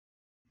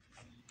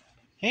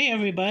Hey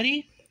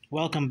everybody,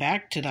 welcome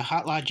back to the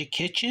hotlogic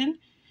kitchen.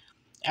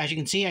 As you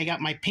can see, I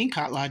got my pink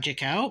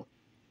hotlogic out.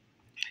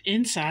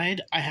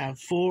 Inside I have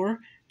 4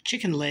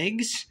 chicken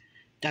legs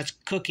that's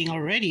cooking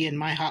already in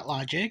my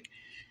hotlogic.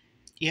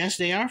 Yes,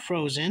 they are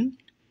frozen,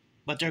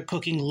 but they're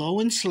cooking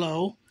low and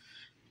slow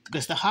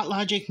because the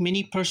hotlogic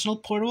mini personal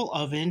portable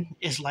oven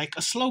is like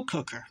a slow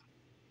cooker.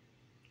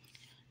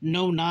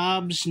 No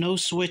knobs, no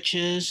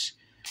switches,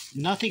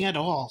 nothing at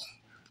all.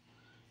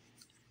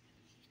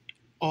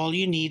 All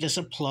you need is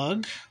a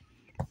plug.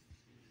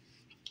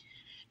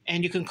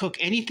 And you can cook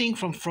anything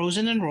from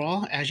frozen and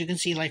raw, as you can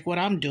see, like what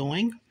I'm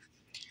doing.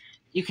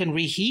 You can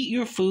reheat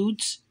your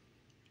foods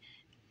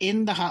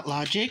in the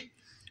hotlogic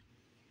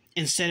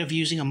instead of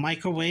using a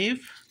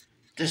microwave.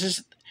 This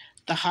is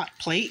the hot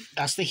plate.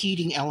 That's the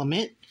heating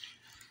element.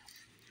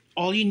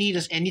 All you need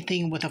is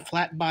anything with a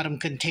flat bottom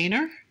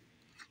container,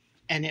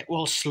 and it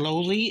will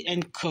slowly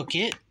and cook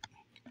it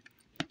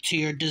to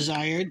your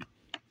desired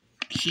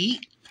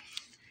heat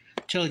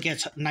till it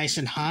gets nice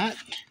and hot.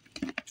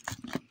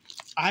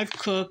 I've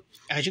cooked,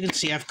 as you can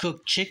see, I've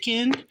cooked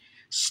chicken,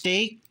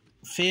 steak,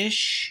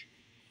 fish,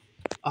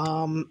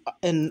 and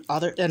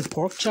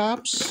pork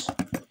chops.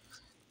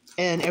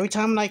 And every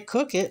time I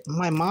cook it,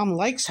 my mom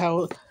likes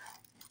how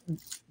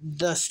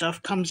the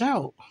stuff comes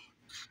out.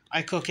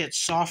 I cook it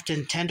soft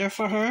and tender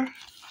for her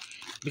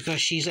because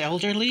she's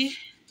elderly.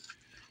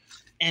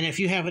 And if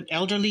you have an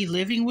elderly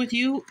living with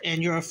you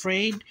and you're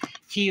afraid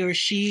he or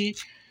she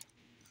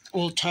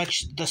will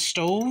touch the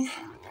stove,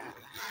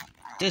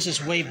 this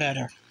is way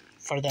better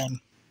for them.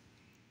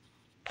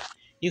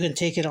 You can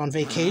take it on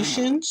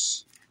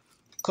vacations,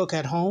 cook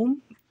at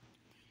home,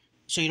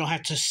 so you don't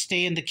have to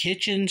stay in the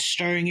kitchen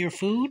stirring your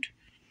food.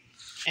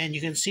 And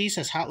you can see it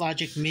says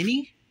hotlogic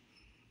mini.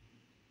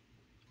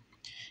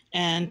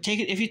 And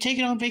if you take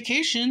it on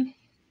vacation,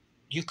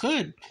 you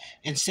could,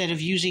 instead of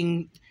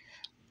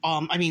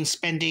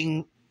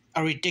spending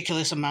a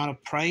ridiculous amount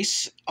of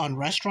price on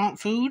restaurant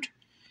food.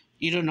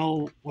 You don't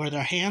know where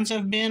their hands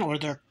have been or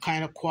their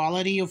kind of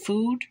quality of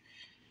food.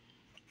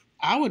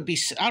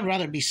 I'd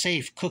rather be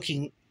safe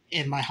cooking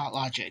in my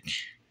hotlogic.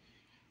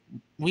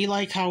 We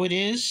like how it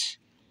is,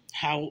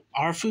 how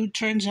our food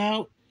turns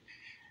out,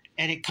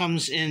 and it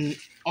comes in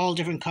all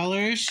different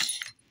colors,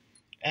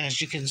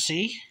 as you can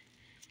see.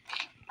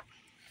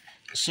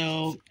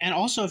 So, and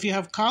also if you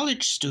have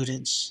college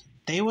students,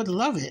 they would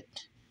love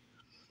it.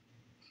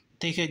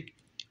 They could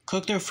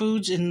cook their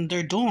foods in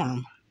their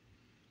dorm.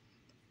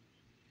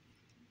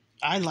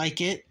 I like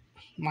it.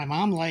 My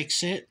mom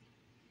likes it.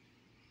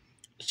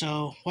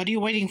 So, what are you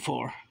waiting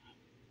for?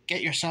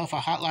 Get yourself a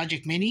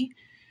hotlogic mini.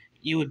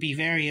 You would be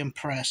very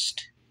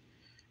impressed.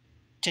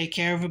 Take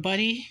care,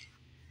 everybody.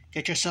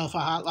 Get yourself a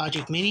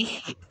hotlogic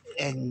mini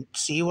and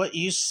see what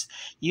you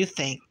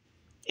think.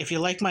 If you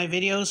like my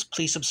videos,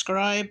 please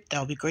subscribe. That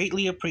would be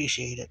greatly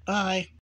appreciated. Bye.